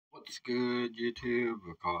What's good, YouTube?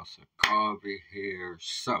 Because of coffee here.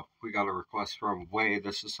 So, we got a request from Way.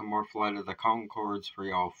 This is some more Flight of the Conchords for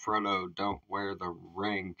y'all. Frodo, don't wear the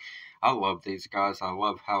ring. I love these guys. I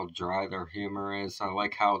love how dry their humor is. I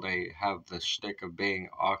like how they have the shtick of being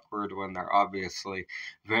awkward when they're obviously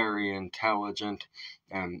very intelligent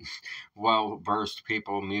and well-versed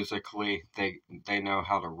people musically. They know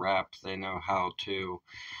how to rap. They know how to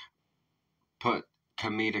put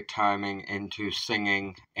comedic timing into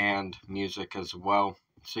singing and music as well.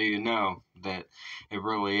 So you know that it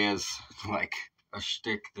really is like a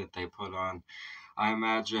shtick that they put on. I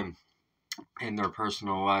imagine in their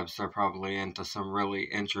personal lives they're probably into some really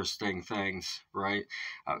interesting things, right?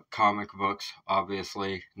 Comic books,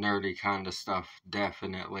 obviously, nerdy kind of stuff,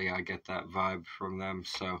 definitely. I get that vibe from them.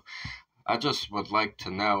 So I just would like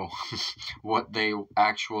to know what they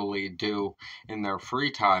actually do in their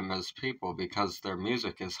free time as people, because their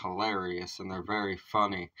music is hilarious and they're very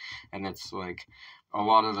funny. And it's like a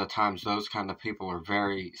lot of the times those kind of people are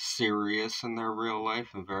very serious in their real life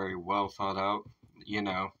and very well thought out. You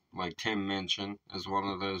know, like Tim Minchin is one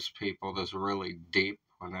of those people that's really deep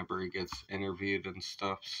whenever he gets interviewed and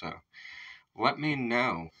stuff. So let me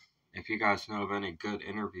know if you guys know of any good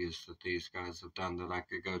interviews that these guys have done that I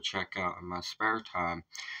could go check out in my spare time.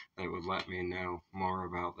 They would let me know more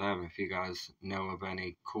about them. If you guys know of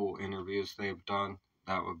any cool interviews they've done,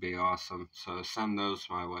 that would be awesome. So send those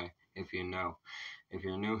my way if you know. If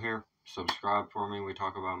you're new here, subscribe for me. We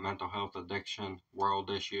talk about mental health, addiction, world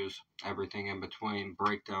issues, everything in between.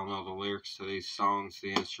 Break down all the lyrics to these songs,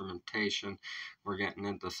 the instrumentation. We're getting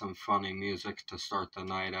into some funny music to start the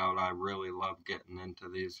night out. I really love getting into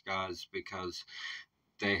these guys because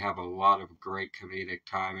they have a lot of great comedic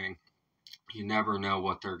timing. You never know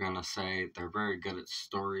what they're going to say. They're very good at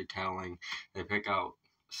storytelling. They pick out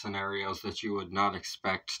scenarios that you would not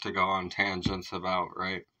expect to go on tangents about,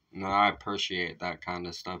 right? And I appreciate that kind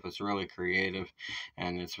of stuff. It's really creative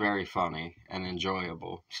and it's very funny and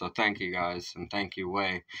enjoyable. So thank you guys, and thank you,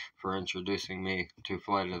 Way, for introducing me to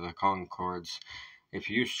Flight of the Conchords. If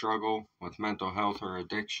you struggle with mental health or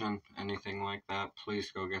addiction, anything like that,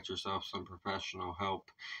 please go get yourself some professional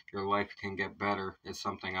help. Your life can get better. It's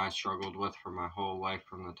something I struggled with for my whole life,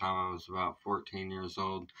 from the time I was about 14 years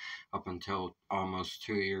old up until almost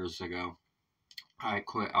 2 years ago. I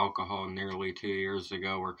quit alcohol nearly 2 years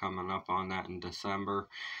ago. We're coming up on that in December.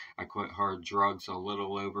 I quit hard drugs a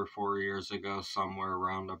little over 4 years ago, somewhere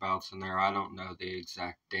roundabouts in there. I don't know the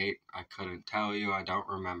exact date. I couldn't tell you. I don't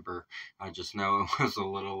remember. I just know it was a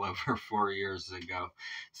little over 4 years ago.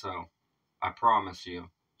 So I promise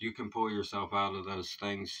you, you can pull yourself out of those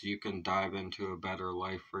things. You can dive into a better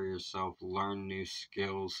life for yourself, learn new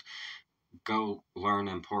skills. Go learn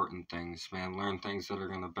important things, man. Learn things that are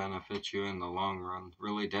going to benefit you in the long run.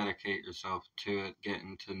 Really dedicate yourself to it. Get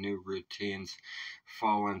into new routines.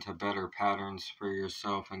 Fall into better patterns for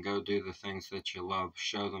yourself and go do the things that you love.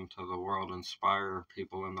 Show them to the world. Inspire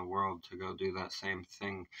people in the world to go do that same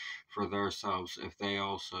thing for themselves if they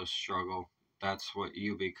also struggle. That's what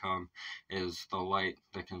you become, is the light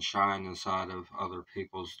that can shine inside of other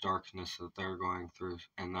people's darkness that they're going through.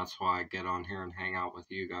 And that's why I get on here and hang out with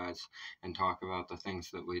you guys and talk about the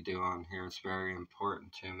things that we do on here. It's very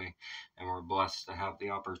important to me, and we're blessed to have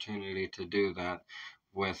the opportunity to do that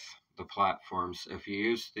with the platforms. If you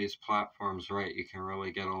use these platforms right, you can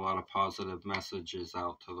really get a lot of positive messages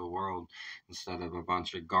out to the world instead of a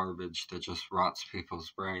bunch of garbage that just rots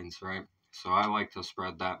people's brains, right? So I like to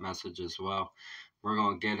spread that message as well. We're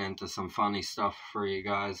going to get into some funny stuff for you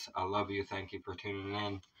guys. I love you. Thank you for tuning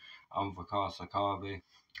in. I'm Vakasa Kavi.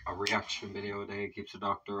 A reaction video a day keeps the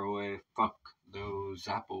doctor away. Fuck those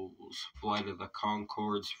apples. Flight of the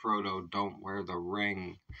Conchords. Frodo, don't wear the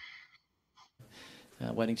ring.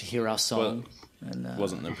 Waiting to hear our song. Well, and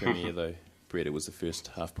wasn't the premiere though, Brett? It was the first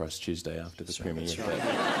Half Price Tuesday after the premiere.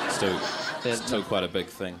 Right. Still quite a big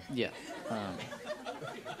thing. Yeah.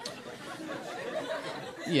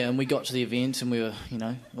 Yeah, and we got to the event and we were,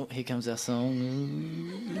 oh, here comes our song.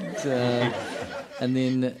 And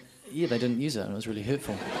then, yeah, they didn't use it and it was really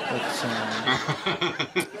hurtful.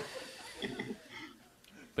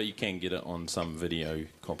 But you can get it on some video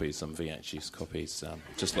copies, some VHS copies.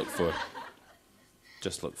 Just look for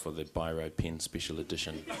the Biro Pen Special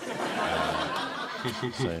Edition.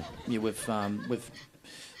 Yeah, we've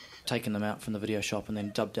taken them out from the video shop and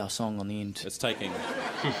then dubbed our song on the end. It's taking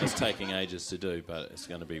ages to do, but it's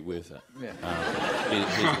going to be worth it. Yeah. Here's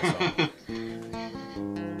the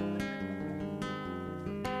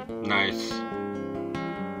song. Nice.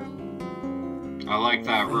 I like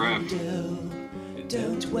that riff.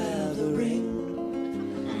 Don't wear the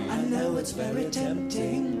ring. I know it's very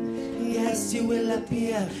tempting. Yes, you will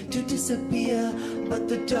appear to disappear, but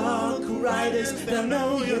the dark riders, they'll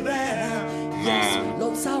know you're there. Yes,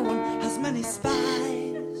 Lord Sauron has many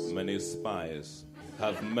spies. Many spies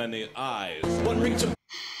have many eyes. One ring to...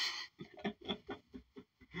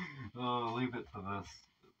 Oh, leave it to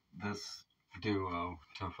this duo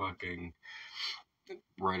to fucking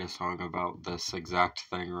write a song about this exact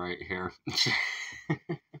thing right here.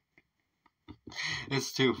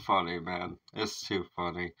 It's too funny, man. It's too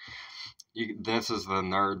funny. This is the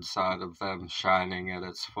nerd side of them shining at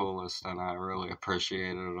its fullest, and I really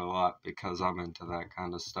appreciate it a lot because I'm into that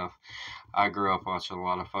kind of stuff. I grew up watching a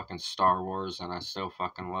lot of fucking Star Wars, and I still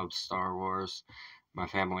fucking love Star Wars. My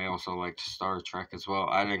family also liked Star Trek as well.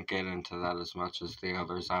 I didn't get into that as much as the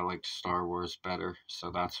others. I liked Star Wars better,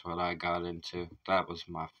 so that's what I got into. That was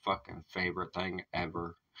my fucking favorite thing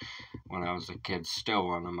ever when I was a kid. Still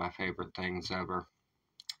one of my favorite things ever.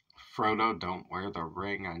 Frodo, don't wear the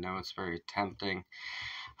ring. I know it's very tempting.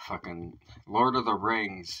 Fucking Lord of the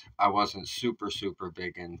Rings, I wasn't super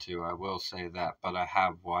big into, I will say that, but I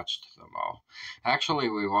have watched them all. Actually,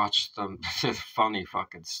 we watched them. It's a funny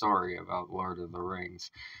fucking story about Lord of the Rings.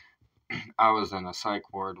 I was in a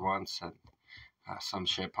psych ward once, and some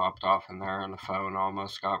shit popped off in there, and the phone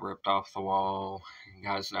almost got ripped off the wall. You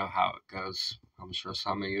guys know how it goes. I'm sure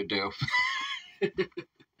some of you do.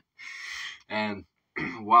 And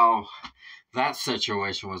while that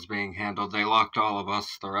situation was being handled, they locked all of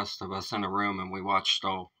us, the rest of us, in a room, and we watched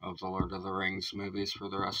all of the Lord of the Rings movies for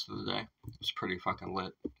the rest of the day. It was pretty fucking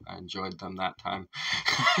lit. I enjoyed them that time.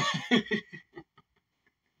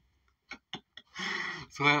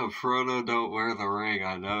 So yeah, Frodo, don't wear the ring.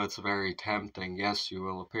 I know it's very tempting. Yes, you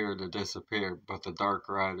will appear to disappear, but the Dark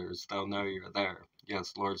Riders, they'll know you're there.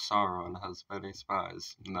 Yes, Lord Sauron has many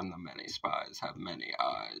spies, and then the many spies have many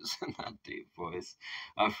eyes. In that deep voice,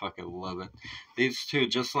 I fucking love it. These two,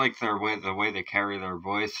 just like the way they carry their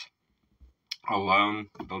voice alone,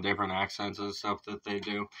 the different accents and stuff that they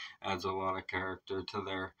do, adds a lot of character to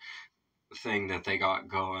their thing that they got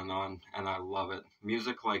going on, and I love it.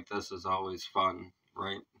 Music like this is always fun,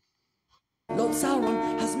 right? Lord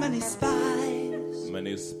Sauron has many spies.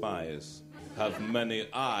 Many spies have many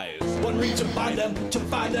eyes. One ring to find them,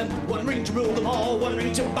 one ring to rule them all, one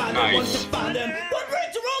ring to find them, one to find them, one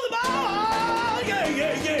ring to rule them all. Yeah.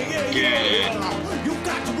 You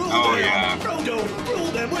got to rule them, yeah. Frodo,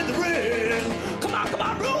 rule them with the ring. Come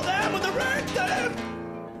on, rule them with the ring.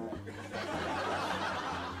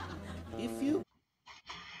 If you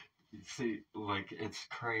see, like, it's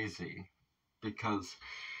crazy because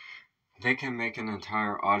they can make an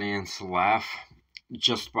entire audience laugh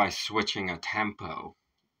just by switching a tempo,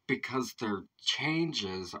 because their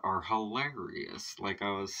changes are hilarious. Like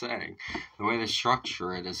I was saying, the way they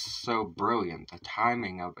structure it is so brilliant. The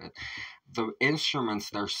timing of it, the instruments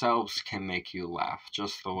themselves can make you laugh,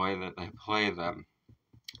 just the way that they play them.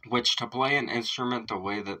 Which, to play an instrument the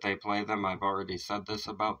way that they play them, I've already said this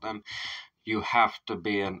about them, you have to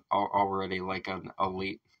be already like an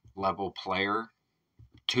elite level player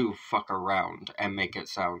to fuck around and make it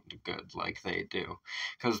sound good like they do.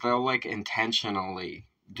 Because they'll, like, intentionally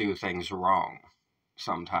do things wrong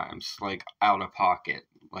sometimes, like out of pocket,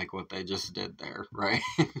 like what they just did there, right?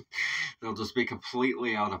 They'll just be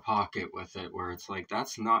completely out of pocket with it, where it's like,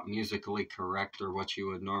 that's not musically correct or what you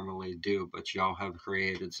would normally do, but y'all have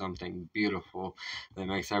created something beautiful that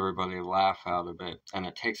makes everybody laugh out of it. And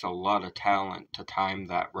it takes a lot of talent to time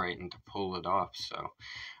that right and to pull it off, so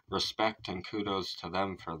respect and kudos to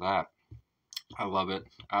them for that. I love it.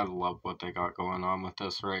 I love what they got going on with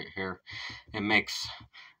this right here. It makes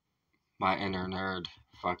my inner nerd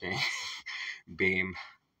fucking beam.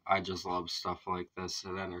 I just love stuff like this.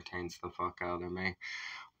 It entertains the fuck out of me.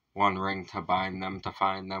 One ring to bind them, to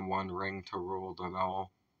find them. One ring to rule them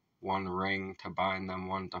all. One ring to bind them,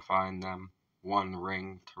 one to find them. One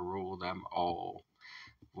ring to rule them all.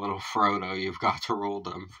 Little Frodo, you've got to rule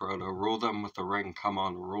them, Frodo. Rule them with the ring. Come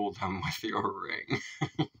on, rule them with your ring.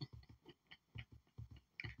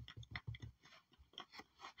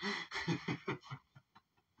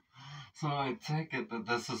 So I take it that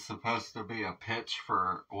this is supposed to be a pitch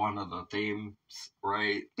for one of the themes,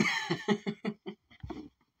 right?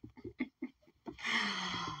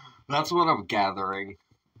 That's what I'm gathering.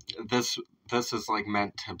 This is like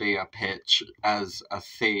meant to be a pitch as a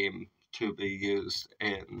theme to be used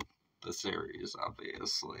in the series,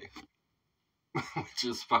 obviously. Which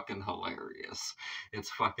is fucking hilarious.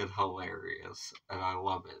 It's fucking hilarious. And I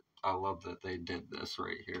love it. I love that they did this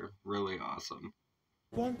right here. Really awesome.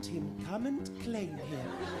 Want him, come and claim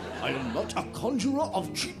him. I am not a conjurer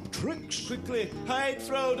of cheap tricks. Quickly, hide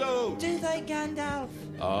Frodo! Do they, Gandalf?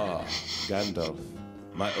 Ah, Gandalf.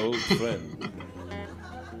 My old friend.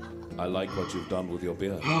 I like what you've done with your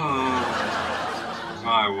beard.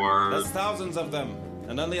 My word. There's thousands of them,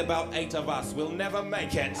 and only about 8 of us will never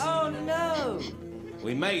make it. Oh no!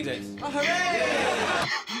 We made it. Oh, hooray!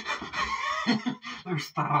 There's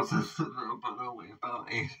thousands of them, but only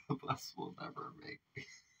about 8 of us will never make it.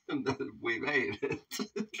 And then we made it.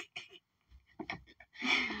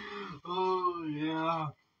 Oh, yeah.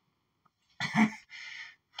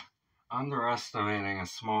 Underestimating a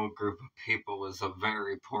small group of people is a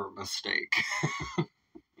very poor mistake.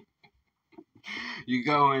 You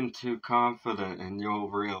go in too confident and you'll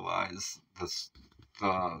realize the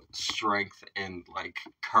strength and like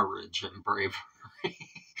courage and bravery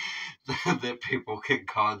that people can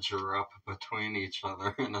conjure up between each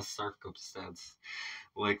other in a circumstance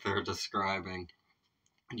like they're describing.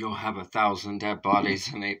 You'll have 1,000 dead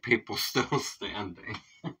bodies and 8 people still standing.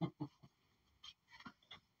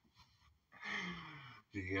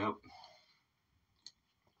 Yep.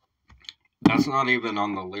 That's not even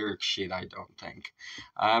on the lyric sheet, I don't think.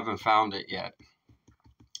 I haven't found it yet.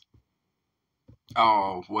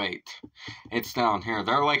 Oh, wait. It's down here.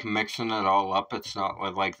 They're like mixing it all up. It's not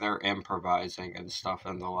like they're improvising and stuff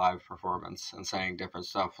in the live performance and saying different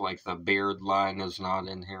stuff. Like the beard line is not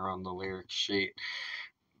in here on the lyric sheet.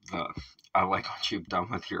 I like what you've done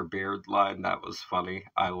with your beard line. That was funny.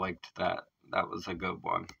 I liked that. That was a good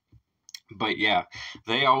one. But yeah,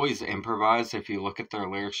 they always improvise if you look at their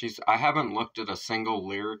lyric sheets. I haven't looked at a single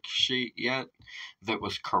lyric sheet yet that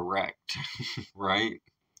was correct, right?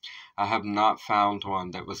 I have not found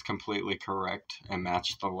one that was completely correct and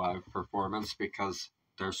matched the live performance because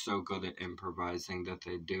they're so good at improvising that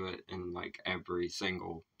they do it in like every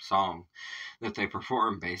single song that they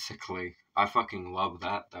perform, basically. I fucking love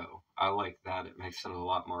that, though. I like that. It makes it a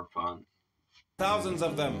lot more fun. Thousands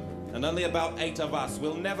of them, and only about 8 of us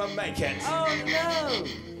will never make it. Oh no!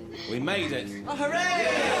 We made it. Oh, hooray!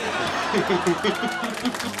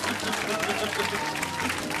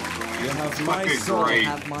 You have my fucking soul great.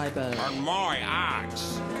 Have my bird. and my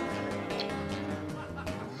axe.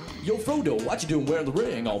 Yo, Frodo, what you doing wearing the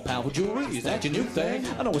ring? All powerful jewelry, is that your new thing?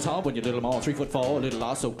 I know it's hard when you're little more, 3'4", a little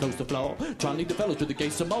lost, so close to floor. Trying to lead the fellows to the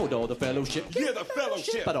gates of Mordor, the fellowship. Yeah, the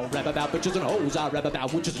fellowship. I don't rap about bitches and hoes, I rap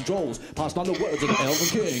about witches and trolls. Passed on the words of the Elven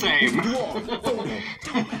King. Same.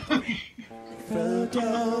 Frodo,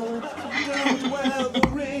 don't wear the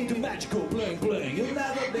ring. The magical bling bling. You'll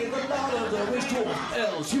never be the Lord of the Rings. Dwarves,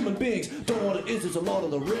 elves, human beings. Don't know what it is, it's a Lord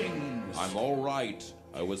of the Rings. I'm all right.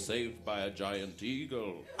 I was saved by a giant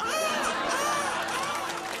eagle.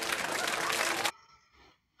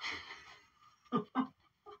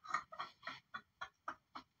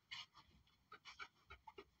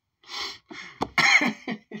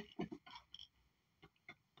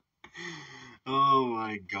 Oh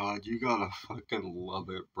my god, you gotta fucking love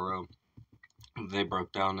it, bro. They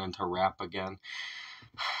broke down into rap again.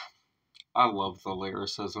 I love the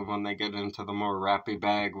lyricism when they get into the more rappy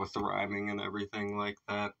bag with the rhyming and everything like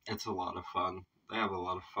that. It's a lot of fun. They have a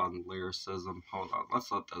lot of fun lyricism. Hold on, let's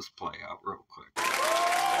let this play out real quick.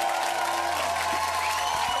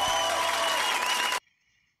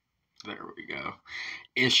 There we go.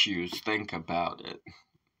 Issues, think about it.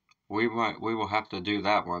 We will have to do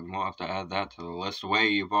that one. We'll have to add that to the list. Way,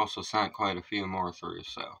 you've also sent quite a few more through,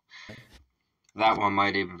 so that one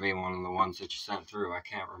might even be one of the ones that you sent through. I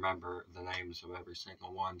can't remember the names of every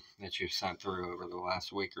single one that you've sent through over the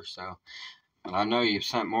last week or so. But I know you've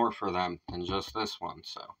sent more for them than just this one,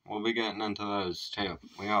 so we'll be getting into those too.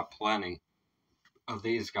 We got plenty of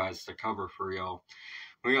these guys to cover for y'all.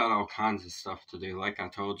 We got all kinds of stuff to do. Like I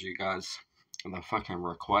told you guys, the fucking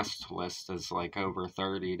request list is like over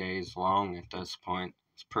 30 days long at this point.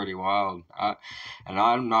 It's pretty wild. And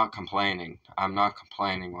I'm not complaining. I'm not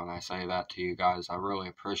complaining when I say that to you guys. I really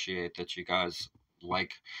appreciate that you guys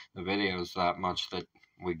like the videos that much, that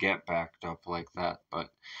we get backed up like that.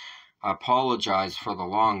 But I apologize for the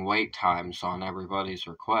long wait times on everybody's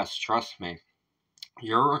requests. Trust me.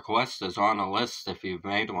 Your request is on a list if you've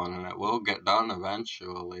made one, and it will get done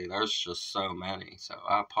eventually. There's just so many, so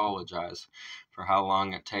I apologize for how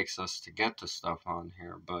long it takes us to get to stuff on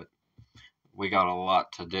here, but we got a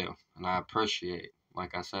lot to do, and I appreciate,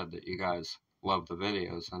 like I said, that you guys love the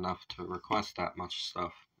videos enough to request that much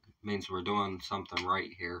stuff. It means we're doing something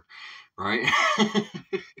right here, right?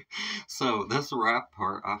 So this rap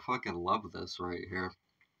part, I fucking love this right here.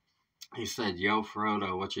 He said, "Yo,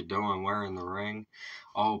 Frodo, what you doing wearing the ring?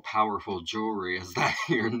 All-powerful jewelry, is that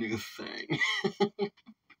your new thing?"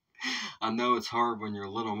 I know it's hard when you're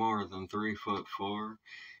little more than 3'4".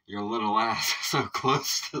 Your little ass is so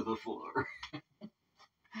close to the floor.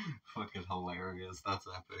 Fucking hilarious. That's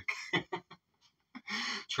epic.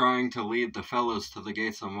 trying to lead the fellows to the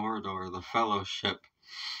gates of Mordor, the fellowship.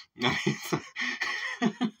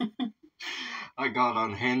 I got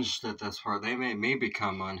unhinged at this part. They made me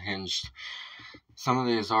become unhinged. Some of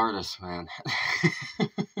these artists, man.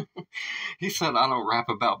 He said, I don't rap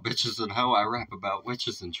about bitches and hoe, I rap about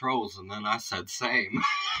witches and trolls. And then I said, same.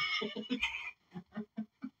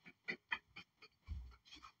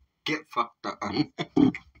 Get fucked on.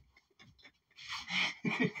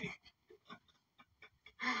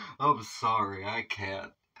 I'm sorry, I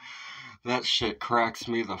can't. That shit cracks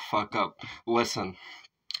me the fuck up. Listen,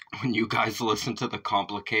 when you guys listen to the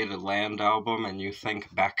Complicated Land album and you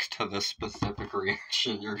think back to this specific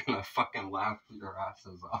reaction, you're gonna fucking laugh your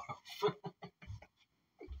asses off.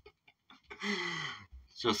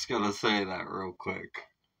 Just gonna say that real quick.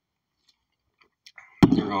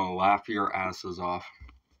 You're gonna laugh your asses off.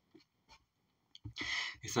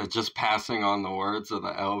 He said, just passing on the words of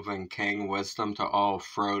the Elven King, wisdom to all,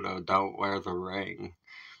 Frodo, don't wear the ring.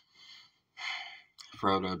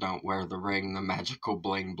 Frodo, don't wear the ring, the magical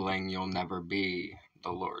bling bling, you'll never be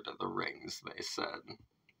the Lord of the Rings, they said.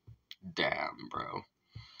 Damn, bro.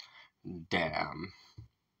 Damn.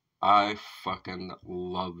 I fucking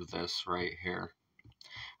love this right here.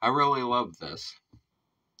 I really love this.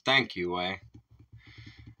 Thank you, Way.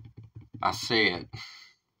 I see it.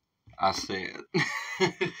 I see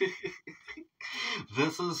it.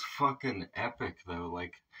 This is fucking epic, though.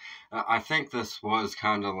 Like, I think this was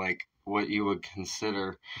kind of like what you would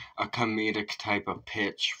consider a comedic type of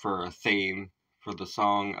pitch for a theme for the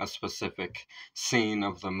song, a specific scene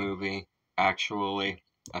of the movie, actually,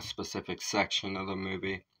 a specific section of the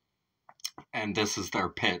movie. And this is their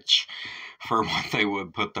pitch for what they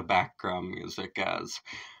would put the background music as.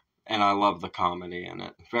 And I love the comedy in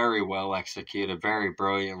it. Very well executed, very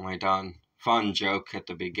brilliantly done. Fun joke at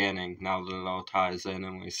the beginning, now that it all ties in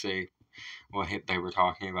and we see what they were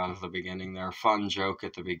talking about at the beginning there. Fun joke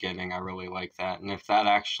at the beginning, I really like that. And if that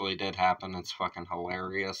actually did happen, it's fucking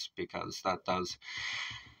hilarious, because that does...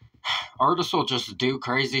 Artists will just do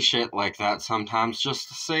crazy shit like that sometimes just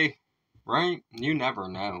to see, right? You never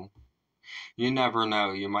know. You never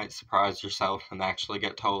know. You might surprise yourself and actually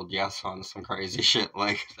get told yes on some crazy shit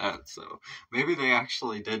like that. So maybe they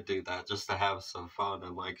actually did do that just to have some fun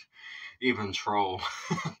and, like, even troll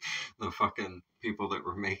the fucking people that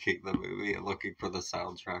were making the movie and looking for the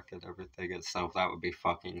soundtrack and everything itself. That would be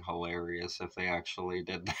fucking hilarious if they actually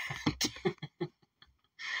did that.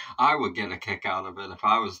 I would get a kick out of it if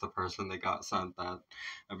I was the person that got sent that.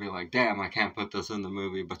 I'd be like, damn, I can't put this in the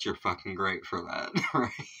movie, but you're fucking great for that,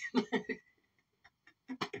 right?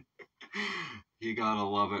 You gotta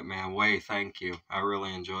love it, man. Way, thank you. I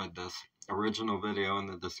really enjoyed this. Original video in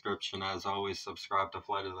the description. As always, subscribe to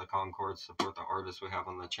Flight of the Conchords. Support the artists we have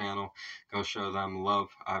on the channel. Go show them love.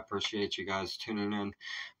 I appreciate you guys tuning in.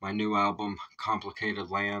 My new album,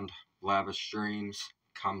 Complicated Land, Lavish Dreams,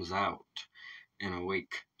 comes out in a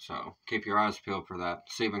week. So keep your eyes peeled for that.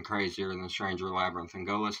 It's even crazier than Stranger Labyrinth. And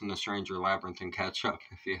go listen to Stranger Labyrinth and catch up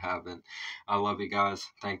if you haven't. I love you guys.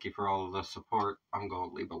 Thank you for all of the support. I'm going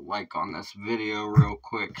to leave a like on this video real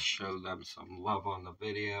quick. Show them some love on the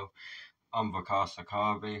video. I'm Vakasa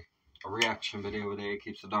Kavi. A reaction video today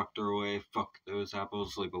keeps the doctor away. Fuck those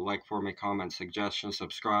apples. Leave a like for me, comment, suggestion,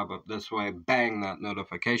 subscribe up this way. Bang that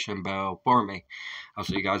notification bell for me. I'll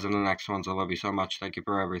see you guys in the next ones. I love you so much. Thank you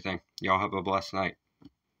for everything. Y'all have a blessed night.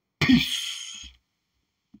 Peace.